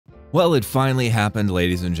Well, it finally happened,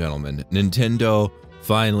 ladies and gentlemen. Nintendo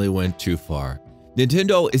finally went too far.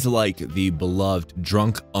 Nintendo is like the beloved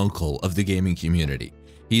drunk uncle of the gaming community.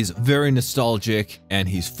 He's very nostalgic and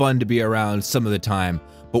he's fun to be around some of the time,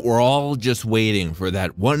 but we're all just waiting for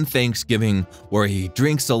that one Thanksgiving where he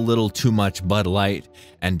drinks a little too much Bud Light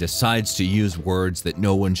and decides to use words that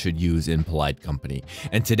no one should use in polite company.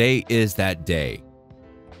 And today is that day.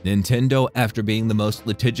 Nintendo, after being the most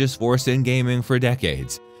litigious force in gaming for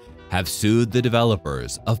decades, have sued the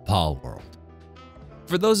developers of Palworld.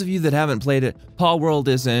 For those of you that haven't played it, Palworld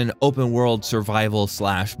is an open-world survival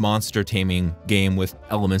 / monster taming game with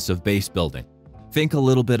elements of base building. Think a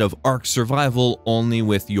little bit of Ark Survival, only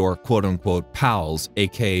with your quote-unquote pals,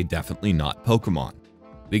 aka definitely not Pokemon.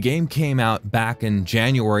 The game came out back in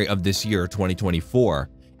January of this year, 2024,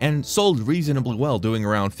 and sold reasonably well, doing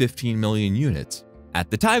around 15 million units. At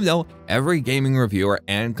the time though, every gaming reviewer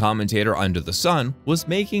and commentator under the sun was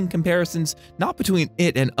making comparisons not between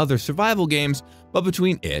it and other survival games, but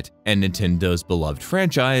between it and Nintendo's beloved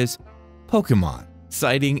franchise, Pokemon,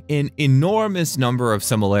 citing an enormous number of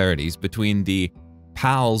similarities between the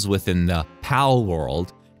pals within the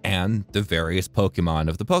Palworld and the various Pokemon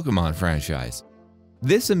of the Pokemon franchise.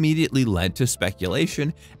 This immediately led to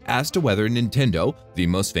speculation as to whether Nintendo, the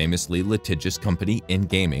most famously litigious company in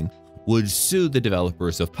gaming, would sue the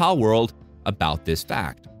developers of Palworld about this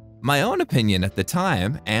fact. My own opinion at the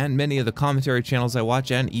time, and many of the commentary channels I watch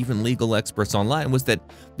and even legal experts online, was that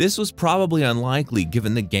this was probably unlikely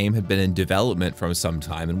given the game had been in development for some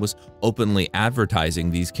time and was openly advertising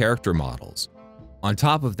these character models. On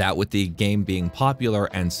top of that, with the game being popular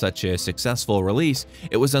and such a successful release,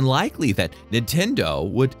 it was unlikely that Nintendo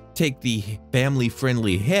would take the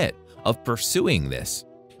family-friendly hit of pursuing this.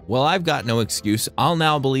 Well, I've got no excuse. I'll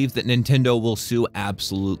now believe that Nintendo will sue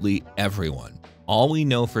absolutely everyone. All we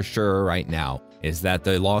know for sure right now is that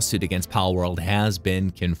the lawsuit against Palworld has been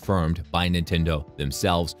confirmed by Nintendo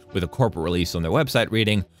themselves, with a corporate release on their website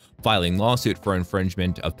reading, "Filing lawsuit for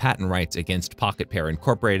infringement of patent rights against Pocket Pair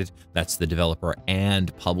Incorporated," that's the developer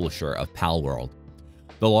and publisher of Palworld.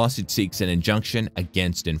 The lawsuit seeks an injunction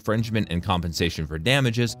against infringement and compensation for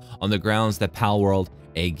damages on the grounds that Palworld,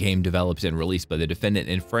 a game developed and released by the defendant,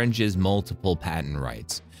 infringes multiple patent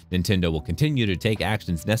rights. Nintendo will continue to take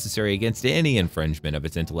actions necessary against any infringement of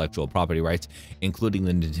its intellectual property rights, including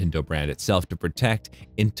the Nintendo brand itself, to protect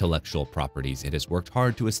intellectual properties it has worked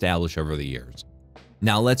hard to establish over the years.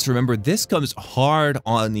 Now let's remember, this comes hard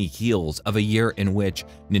on the heels of a year in which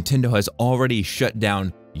Nintendo has already shut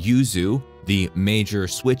down Yuzu, the major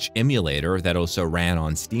Switch emulator that also ran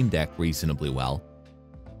on Steam Deck reasonably well.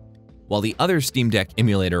 While the other Steam Deck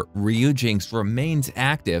emulator, Ryujinx, remains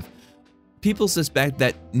active, people suspect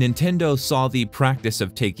that Nintendo saw the practice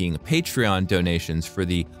of taking Patreon donations for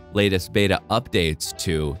the latest beta updates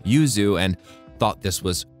to Yuzu and thought this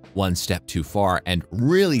was one step too far and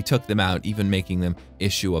really took them out, even making them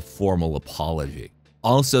issue a formal apology.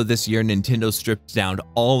 Also this year, Nintendo stripped down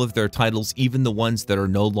all of their titles, even the ones that are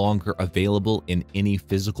no longer available in any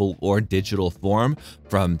physical or digital form,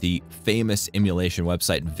 from the famous emulation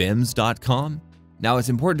website vims.com. Now, it's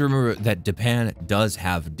important to remember that Japan does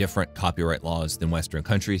have different copyright laws than Western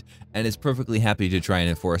countries and is perfectly happy to try and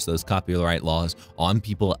enforce those copyright laws on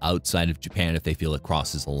people outside of Japan if they feel it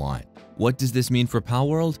crosses a line. What does this mean for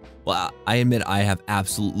Palworld? Well, I admit I have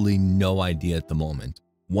absolutely no idea at the moment.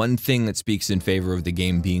 One thing that speaks in favor of the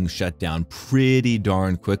game being shut down pretty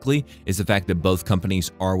darn quickly is the fact that both companies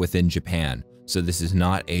are within Japan. So this is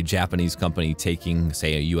not a Japanese company taking,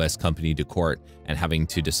 say, a US company to court and having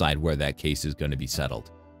to decide where that case is going to be settled.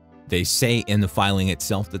 They say in the filing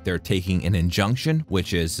itself that they're taking an injunction,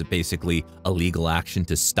 which is basically a legal action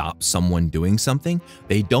to stop someone doing something.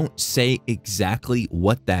 They don't say exactly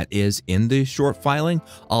what that is in the short filing.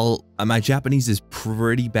 My Japanese is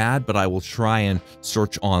pretty bad, but I will try and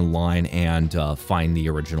search online and find the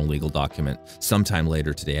original legal document sometime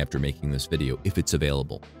later today after making this video, if it's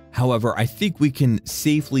available. However, I think we can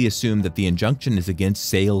safely assume that the injunction is against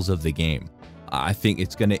sales of the game. I think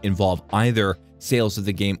it's going to involve either sales of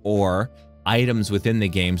the game or items within the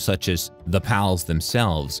game, such as the pals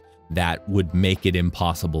themselves, that would make it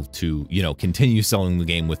impossible to, continue selling the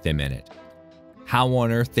game with them in it. How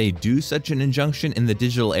on earth they do such an injunction in the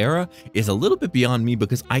digital era is a little bit beyond me,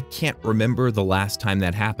 because I can't remember the last time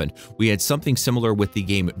that happened. We had something similar with the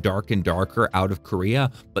game Dark and Darker out of Korea,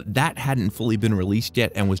 but that hadn't fully been released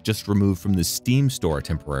yet and was just removed from the Steam store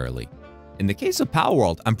temporarily. In the case of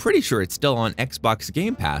Palworld, I'm pretty sure it's still on Xbox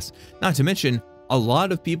Game Pass, not to mention a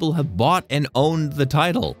lot of people have bought and owned the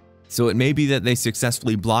title. So it may be that they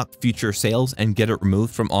successfully block future sales and get it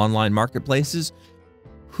removed from online marketplaces.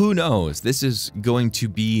 who knows? This is going to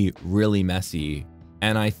be really messy,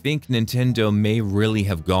 and I think Nintendo may really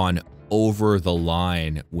have gone over the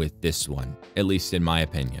line with this one, at least in my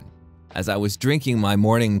opinion. As I was drinking my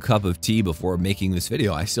morning cup of tea before making this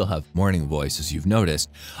video, I still have morning voice as you've noticed,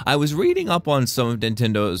 I was reading up on some of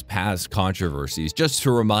Nintendo's past controversies just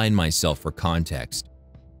to remind myself for context.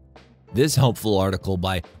 This helpful article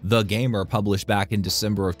by The Gamer, published back in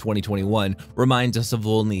December of 2021, reminds us of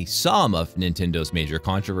only some of Nintendo's major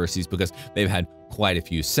controversies because they've had quite a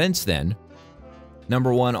few since then.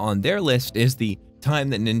 Number one on their list is the time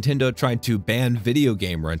that Nintendo tried to ban video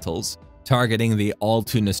game rentals, targeting the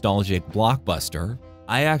all-too-nostalgic Blockbuster.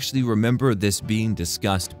 I actually remember this being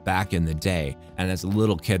discussed back in the day, and as a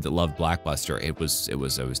little kid that loved Blockbuster, it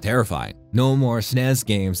was terrifying. No more SNES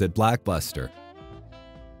games at Blockbuster.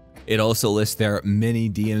 It also lists their many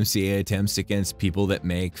DMCA attempts against people that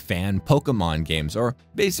make fan Pokemon games, or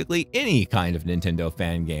basically any kind of Nintendo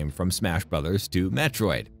fan game from Smash Bros. To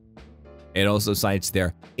Metroid. It also cites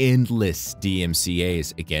their endless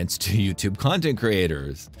DMCAs against YouTube content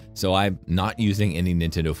creators. So I'm not using any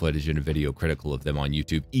Nintendo footage in a video critical of them on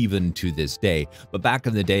YouTube even to this day, but back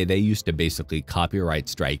in the day they used to basically copyright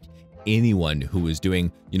strike anyone who was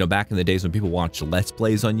doing, back in the days when people watched Let's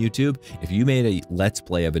Plays on YouTube, if you made a Let's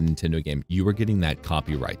Play of a Nintendo game, you were getting that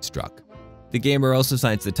copyright struck. The Gamer also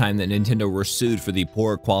cites the time that Nintendo were sued for the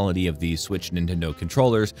poor quality of the Switch Nintendo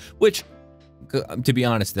controllers, which, to be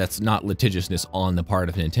honest, that's not litigiousness on the part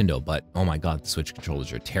of Nintendo, but oh my god, the Switch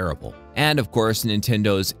controllers are terrible. And of course,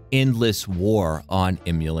 Nintendo's endless war on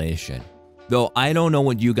emulation. Though I don't know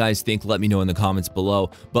what you guys think, let me know in the comments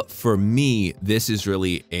below, but for me, this is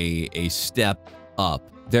really a step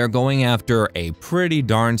up. They're going after a pretty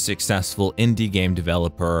darn successful indie game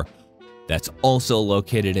developer that's also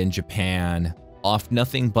located in Japan, off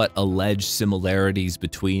nothing but alleged similarities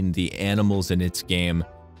between the animals in its game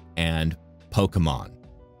and Pokemon,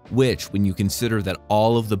 which, when you consider that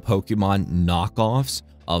all of the Pokemon knockoffs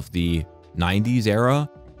of the 90s era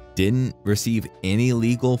didn't receive any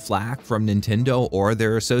legal flack from Nintendo or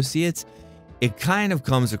their associates, it kind of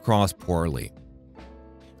comes across poorly.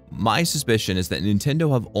 My suspicion is that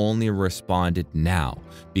Nintendo have only responded now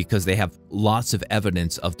because they have lots of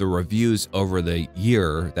evidence of the reviews over the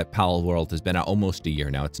year that Palworld has been out, almost a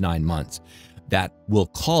year now, it's 9 months, that will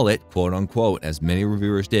call it, quote unquote, as many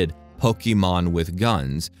reviewers did, Pokemon with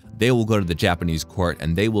guns. They will go to the Japanese court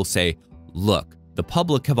and they will say, look, the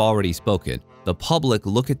public have already spoken. The public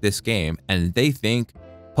look at this game and they think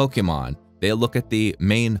Pokemon. They look at the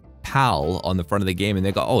main PAL on the front of the game and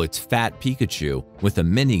they go, oh, it's Fat Pikachu with a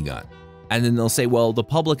minigun. And then they'll say, well, the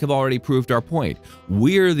public have already proved our point.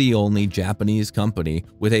 We're the only Japanese company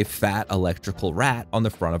with a fat electrical rat on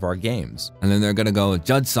the front of our games. And then they're gonna go,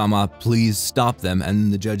 Judge-sama, please stop them.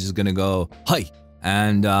 And the judge is gonna go, hi.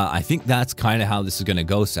 And I think that's kind of how this is gonna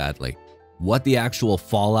go, sadly. What the actual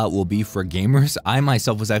fallout will be for gamers, I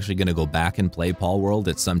myself was actually going to go back and play Palworld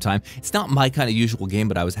at some time. It's not my kind of usual game,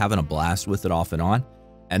 but I was having a blast with it off and on.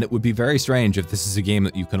 And it would be very strange if this is a game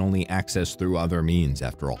that you can only access through other means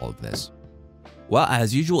after all of this. Well,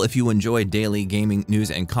 as usual, if you enjoy daily gaming news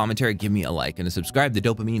and commentary, give me a like and a subscribe. The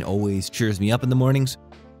dopamine always cheers me up in the mornings.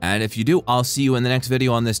 And if you do, I'll see you in the next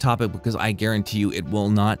video on this topic because I guarantee you it will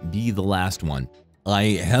not be the last one. I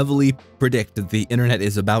heavily predict that the internet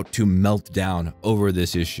is about to melt down over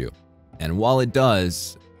this issue. And while it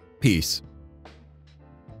does, peace.